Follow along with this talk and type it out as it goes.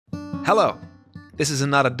Hello, this is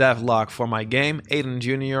another devlog for my game, Aiden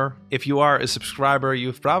Jr. If you are a subscriber,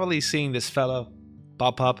 you've probably seen this fellow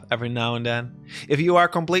pop up every now and then. If you are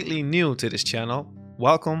completely new to this channel,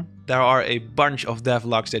 welcome. There are a bunch of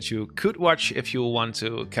devlogs that you could watch if you want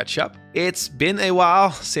to catch up. It's been a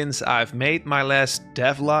while since I've made my last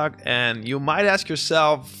devlog, and you might ask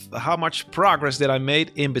yourself, how much progress did I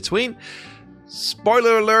made in between?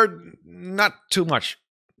 Spoiler alert, not too much.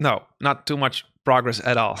 No, not too much progress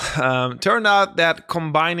at all. Turned out that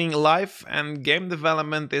combining life and game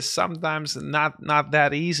development is sometimes not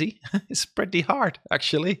that easy. It's pretty hard,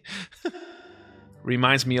 actually.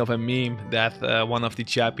 Reminds me of a meme that one of the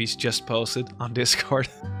Chappies just posted on Discord.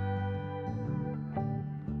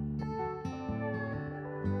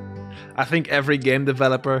 I think every game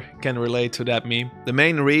developer can relate to that meme. The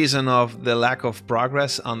main reason of the lack of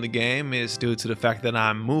progress on the game is due to the fact that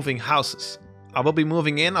I'm moving houses. I will be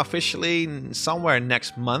moving in officially somewhere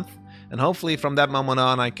next month, and hopefully from that moment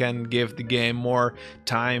on I can give the game more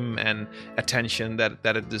time and attention that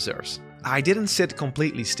it deserves. I didn't sit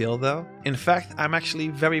completely still though. In fact, I'm actually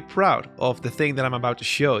very proud of the thing that I'm about to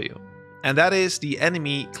show you. And that is the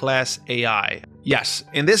enemy class AI. Yes,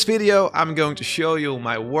 in this video I'm going to show you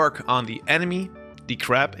my work on the enemy, the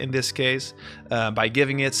crab in this case, by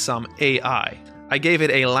giving it some AI. I gave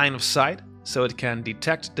it a line of sight so it can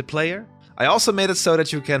detect the player. I also made it so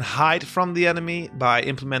that you can hide from the enemy by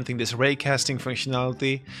implementing this RayCasting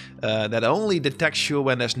functionality that only detects you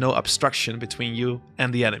when there's no obstruction between you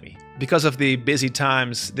and the enemy. Because of the busy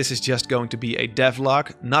times, this is just going to be a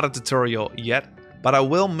devlog, not a tutorial yet, but I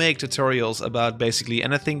will make tutorials about basically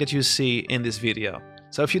anything that you see in this video.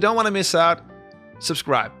 So if you don't want to miss out,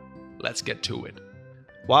 subscribe. Let's get to it.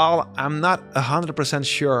 While I'm not 100%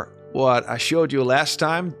 sure what I showed you last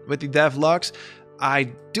time with the devlogs,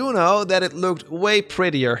 I do know that it looked way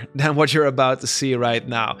prettier than what you're about to see right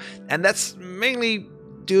now. And that's mainly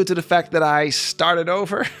due to the fact that I started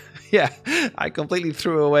over. Yeah, I completely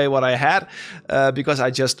threw away what I had because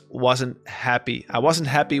I just wasn't happy. I wasn't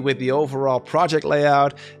happy with the overall project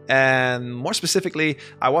layout, and more specifically,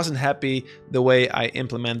 I wasn't happy the way I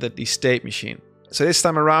implemented the state machine. So this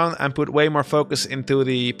time around, I put way more focus into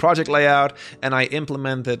the project layout, and I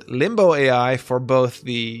implemented Limbo AI for both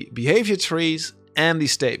the behavior trees and the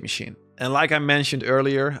state machine. And like I mentioned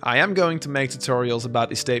earlier, I am going to make tutorials about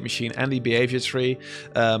the state machine and the behavior tree,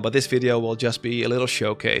 but this video will just be a little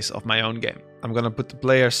showcase of my own game. I'm gonna put the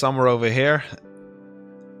player somewhere over here.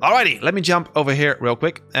 Alrighty, let me jump over here real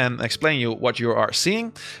quick and explain you what you are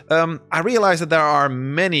seeing. I realize that there are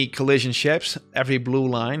many collision shapes. Every blue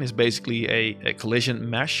line is basically a collision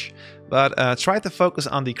mesh, but try to focus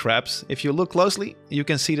on the crabs. If you look closely, you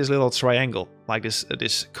can see this little triangle, like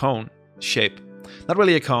this cone shape. Not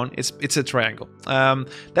really a cone, it's a triangle.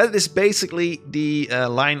 That is basically the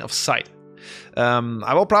line of sight.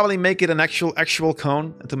 I will probably make it an actual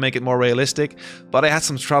cone to make it more realistic, but I had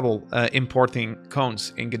some trouble importing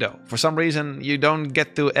cones in Godot. For some reason, you don't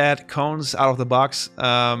get to add cones out of the box,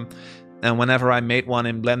 and whenever I made one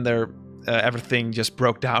in Blender, everything just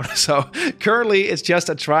broke down. So currently it's just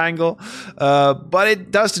a triangle, but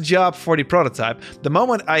it does the job for the prototype. The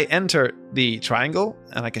moment I enter the triangle,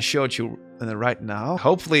 and I can show it you right now,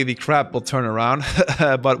 hopefully the crab will turn around,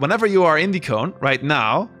 but whenever you are in the cone right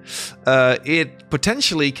now, it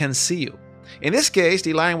potentially can see you. In this case,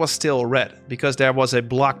 the line was still red because there was a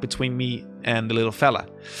block between me and the little fella.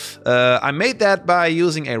 I made that by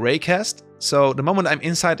using a raycast. So the moment I'm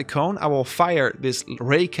inside the cone, I will fire this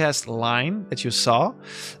raycast line that you saw.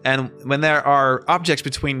 And when there are objects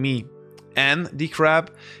between me and the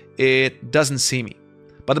crab, it doesn't see me.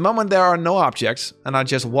 But the moment there are no objects and I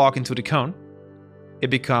just walk into the cone, it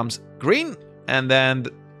becomes green, and then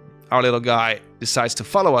our little guy decides to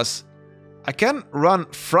follow us. I can run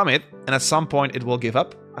from it, and at some point it will give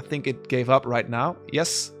up. I think it gave up right now.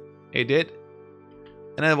 Yes, it did.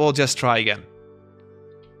 And then we'll just try again.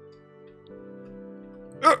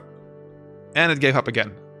 And it gave up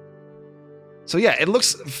again. So yeah, it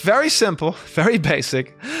looks very simple, very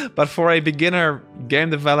basic, but for a beginner game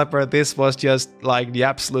developer, this was just like the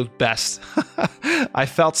absolute best. I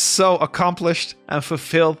felt so accomplished and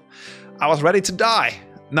fulfilled. I was ready to die.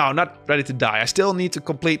 No, not ready to die. I still need to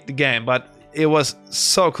complete the game, but it was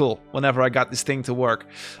so cool whenever I got this thing to work.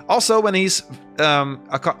 Also, when he's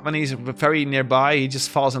very nearby, he just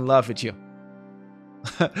falls in love with you.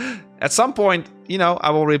 At some point, you know,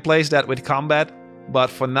 I will replace that with combat. But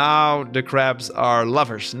for now, the crabs are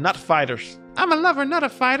lovers, not fighters. I'm a lover, not a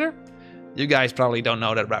fighter. You guys probably don't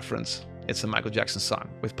know that reference. It's a Michael Jackson song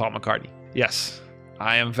with Paul McCartney. Yes,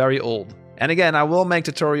 I am very old And again, I will make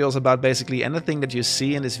tutorials about basically anything that you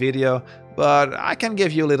see in this video, but I can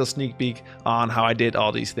give you a little sneak peek on how I did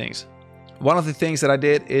all these things. One of the things that I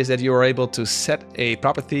did is that you are able to set a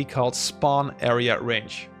property called spawn area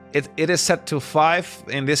range. It is set to 5.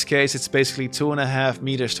 In this case, it's basically 2.5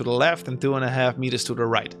 meters to the left and 2.5 meters to the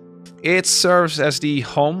right. It serves as the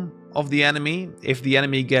home of the enemy. If the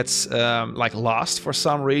enemy gets like lost for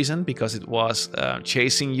some reason because it was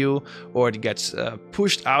chasing you, or it gets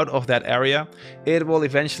pushed out of that area, it will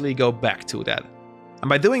eventually go back to that. And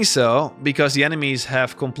by doing so, because the enemies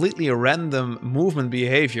have completely random movement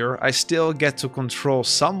behavior, I still get to control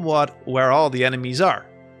somewhat where all the enemies are.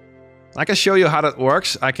 I can show you how that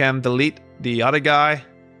works. I can delete the other guy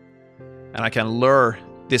and I can lure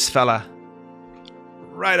this fella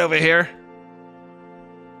right over here.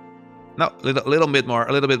 No, a little bit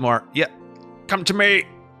more. Yeah, come to me.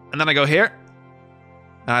 And then I go here.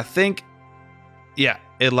 And I think, yeah,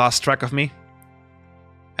 it lost track of me.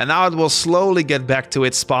 And now it will slowly get back to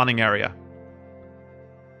its spawning area.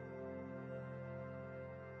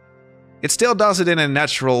 It still does it in a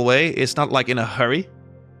natural way. It's not like in a hurry.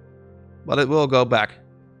 But it will go back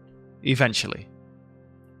eventually.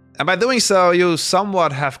 And by doing so, you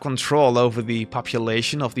somewhat have control over the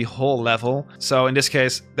population of the whole level. So in this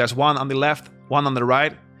case, there's one on the left, one on the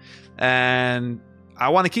right. And I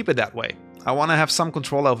want to keep it that way. I want to have some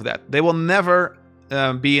control over that. They will never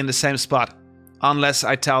be in the same spot unless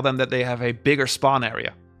I tell them that they have a bigger spawn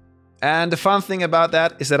area. And the fun thing about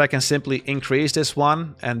that is that I can simply increase this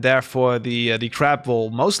one, and therefore the crab will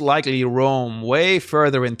most likely roam way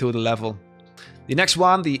further into the level. The next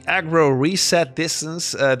one, the aggro reset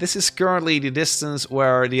distance. This is currently the distance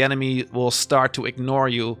where the enemy will start to ignore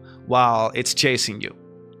you while it's chasing you.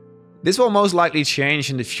 This will most likely change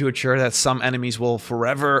in the future, that some enemies will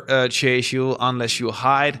forever chase you unless you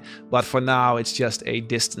hide, but for now it's just a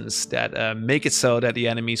distance that make it so that the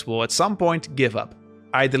enemies will at some point give up.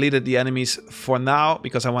 I deleted the enemies for now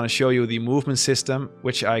because I want to show you the movement system,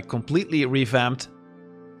 which I completely revamped.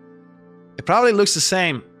 It probably looks the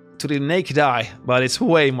same to the naked eye, but it's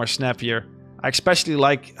way more snappier. I especially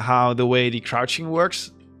like how the way the crouching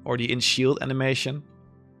works, or the in-shield animation.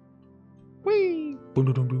 Whee! Boom,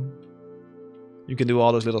 boom, boom, boom. You can do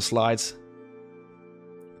all those little slides.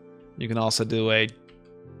 You can also do a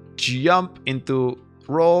jump into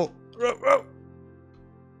roll.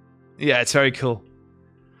 Yeah, it's very cool.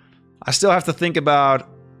 I still have to think about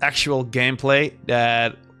actual gameplay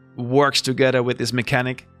that works together with this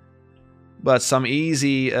mechanic. But some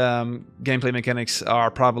easy gameplay mechanics are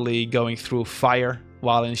probably going through fire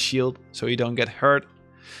while in shield, so you don't get hurt.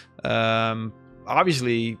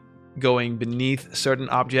 Obviously, going beneath certain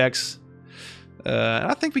objects.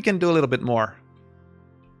 I think we can do a little bit more.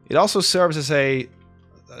 It also serves as a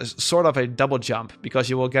sort of a double jump, because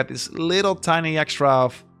you will get this little tiny extra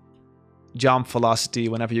of jump velocity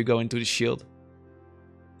whenever you go into the shield.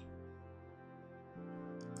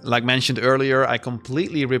 Like mentioned earlier, I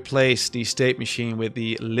completely replaced the state machine with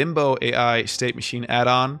the Limbo AI state machine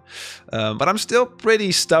add-on, but I'm still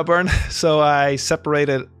pretty stubborn, so I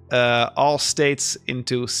separated all states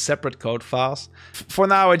into separate code files. For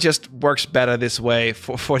now, it just works better this way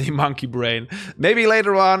for the monkey brain. Maybe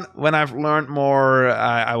later on, when I've learned more,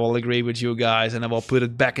 I will agree with you guys and I will put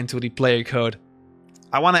it back into the player code.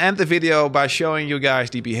 I want to end the video by showing you guys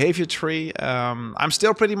the behavior tree. I'm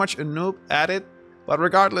still pretty much a noob at it, but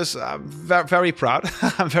regardless, I'm very proud.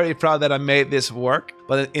 I'm very proud that I made this work.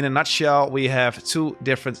 But in a nutshell, we have two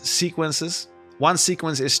different sequences. One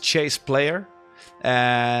sequence is chase player,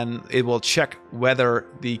 and it will check whether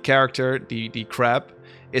the character, the crab,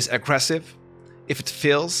 is aggressive. If it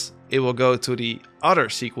fails, it will go to the other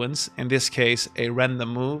sequence, in this case a random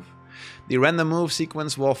move. The random move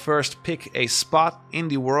sequence will first pick a spot in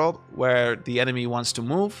the world where the enemy wants to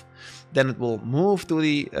move. Then it will move to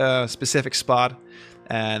the specific spot,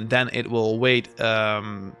 and then it will wait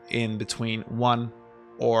in between 1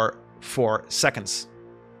 or 4 seconds.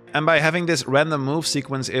 And by having this random move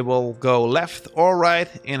sequence, it will go left or right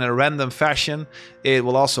in a random fashion. It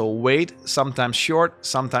will also wait, sometimes short,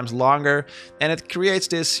 sometimes longer, and it creates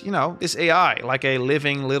this, you know, this AI, like a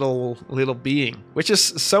living little being, which is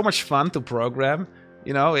so much fun to program.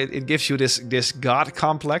 You know, it gives you this God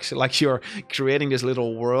complex, like you're creating this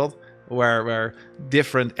little world where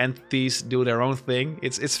different entities do their own thing.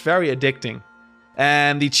 It's very addicting.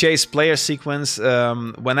 And the chase player sequence,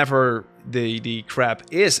 whenever the crab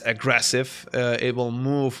is aggressive, it will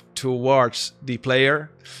move towards the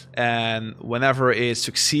player, and whenever it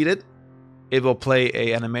succeeded, it will play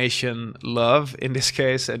a animation love, in this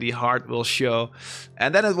case, and the heart will show,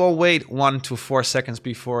 and then it will wait 1 to 4 seconds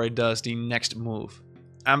before it does the next move.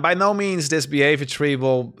 And by no means this behavior tree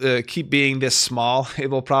will keep being this small. It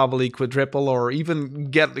will probably quadruple or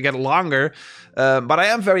even get longer. But I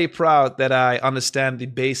am very proud that I understand the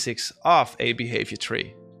basics of a behavior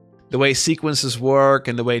tree. The way sequences work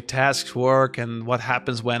and the way tasks work and what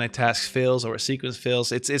happens when a task fails or a sequence fails.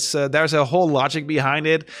 There's a whole logic behind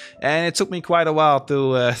it, and it took me quite a while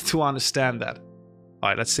to understand that. All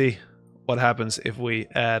right, let's see what happens if we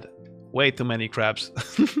add way too many crabs.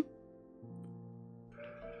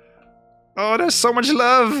 Oh, there's so much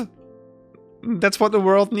love. That's what the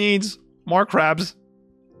world needs. More crabs.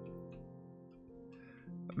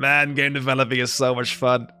 Man, game developing is so much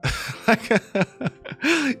fun.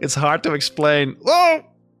 It's hard to explain. Oh,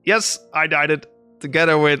 yes, I died it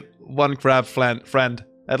together with one crab friend.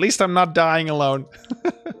 At least I'm not dying alone.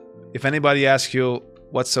 If anybody asks you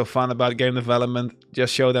what's so fun about game development,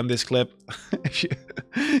 just show them this clip.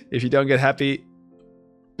 If you don't get happy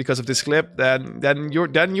because of this clip, then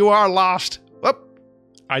you are lost. Whoop,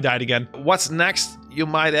 I died again. What's next, you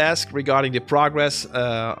might ask, regarding the progress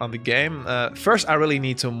on the game? First, I really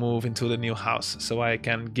need to move into the new house so I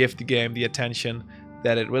can give the game the attention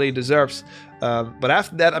that it really deserves. But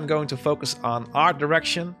after that, I'm going to focus on art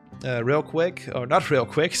direction real quick, or not real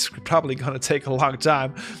quick, it's probably gonna take a long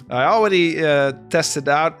time. I already tested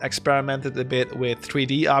out, experimented a bit with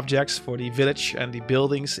 3D objects for the village and the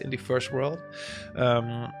buildings in the first world.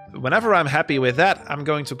 Whenever I'm happy with that, I'm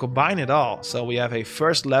going to combine it all. So we have a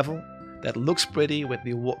first level that looks pretty with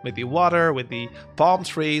the water, with the palm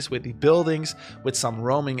trees, with the buildings, with some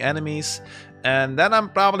roaming enemies. And then I'm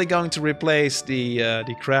probably going to replace the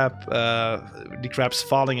crabs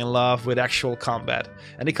falling in love with actual combat.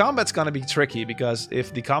 And the combat's gonna be tricky, because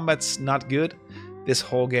if the combat's not good, this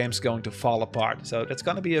whole game's going to fall apart. So that's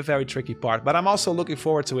gonna be a very tricky part. But I'm also looking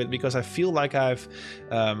forward to it, because I feel like I've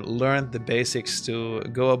learned the basics to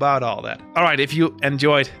go about all that. Alright, if you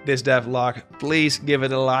enjoyed this devlog, please give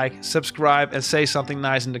it a like, subscribe, and say something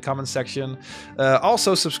nice in the comment section.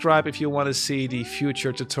 Also subscribe if you want to see the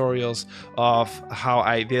future tutorials of how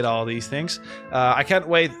I did all these things. I can't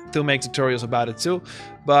wait to make tutorials about it too.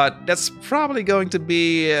 But that's probably going to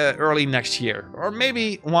be early next year, or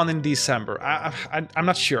maybe one in December. I'm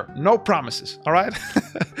not sure. No promises, all right?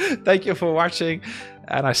 Thank you for watching,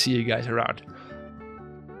 and I see you guys around.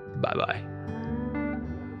 Bye-bye.